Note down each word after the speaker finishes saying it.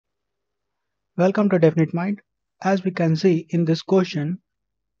Welcome to Definite Mind. As we can see in this question,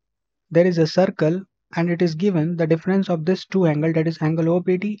 there is a circle and it is given the difference of this two angle, that is angle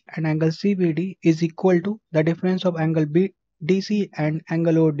OBD and angle CBD, is equal to the difference of angle BDC and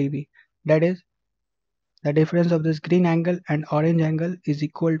angle ODB. That is, the difference of this green angle and orange angle is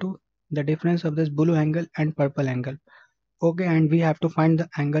equal to the difference of this blue angle and purple angle. Okay, and we have to find the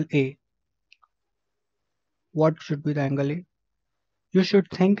angle A. What should be the angle A? You should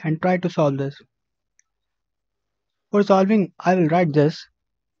think and try to solve this. For solving, I will write this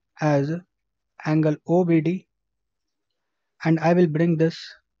as angle OBD and I will bring this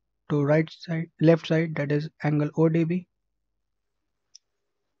to left side, that is angle ODB,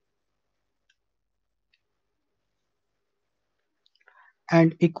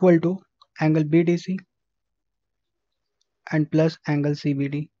 and equal to angle BDC and plus angle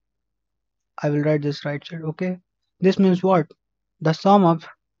CBD. I will write this right side. Okay, this means what? The sum of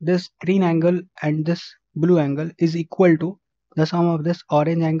this green angle and this blue angle is equal to the sum of this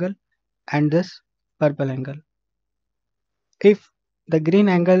orange angle and this purple angle. If the green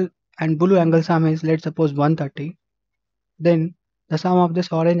angle and blue angle sum is, let's suppose, 130, then the sum of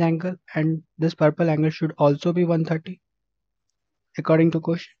this orange angle and this purple angle should also be 130 according to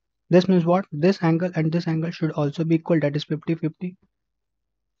question. This means what? This angle and this angle should also be equal, that is 50-50.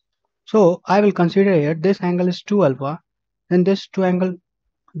 So I will consider here this angle is 2 alpha, then this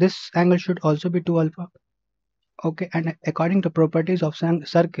angle should also be 2 alpha. Okay, and according to properties of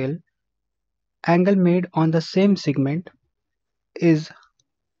circle, angle made on the same segment is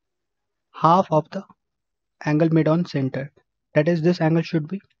half of the angle made on center. That is, this angle should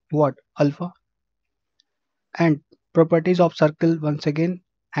be what? Alpha. And properties of circle, once again,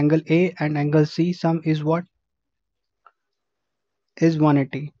 angle A and angle C sum is what? Is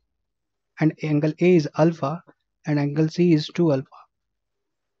 180. And angle A is alpha and angle C is 2 alpha.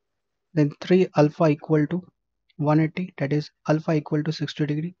 Then 3 alpha equal to 180, that is alpha equal to 60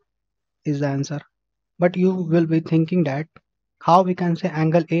 degree is the answer. But you will be thinking that how we can say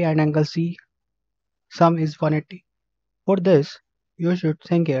angle A and angle C sum is 180. For this, you should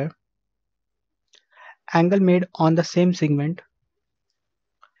think here angle made on the same segment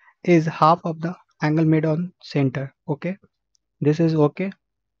is half of the angle made on center. Okay, this is okay.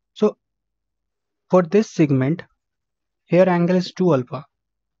 So for this segment, here angle is 2 alpha.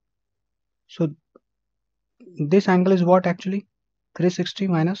 So this angle is what actually? 360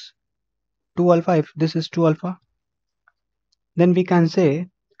 minus 2 alpha. If this is 2 alpha, then we can say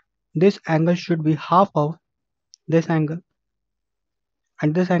this angle should be half of this angle,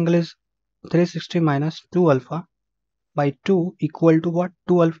 and this angle is 360 minus 2 alpha by 2 equal to what?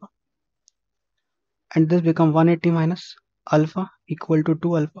 2 alpha, and this become 180 minus alpha equal to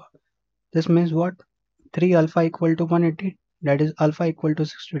 2 alpha. This means what? 3 alpha equal to 180, that is alpha equal to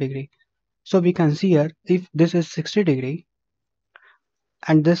 60 degree. So we can see here, if this is 60 degree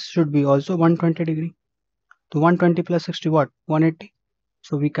and this should be also 120 degree, so 120 plus 60 what? 180.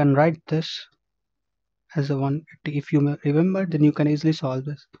 So we can write this as a 180. If you remember, then you can easily solve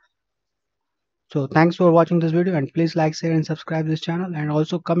this. So thanks for watching this video, and please like, share and subscribe this channel, and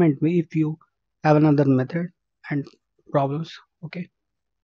also comment me if you have another method and problems. Okay.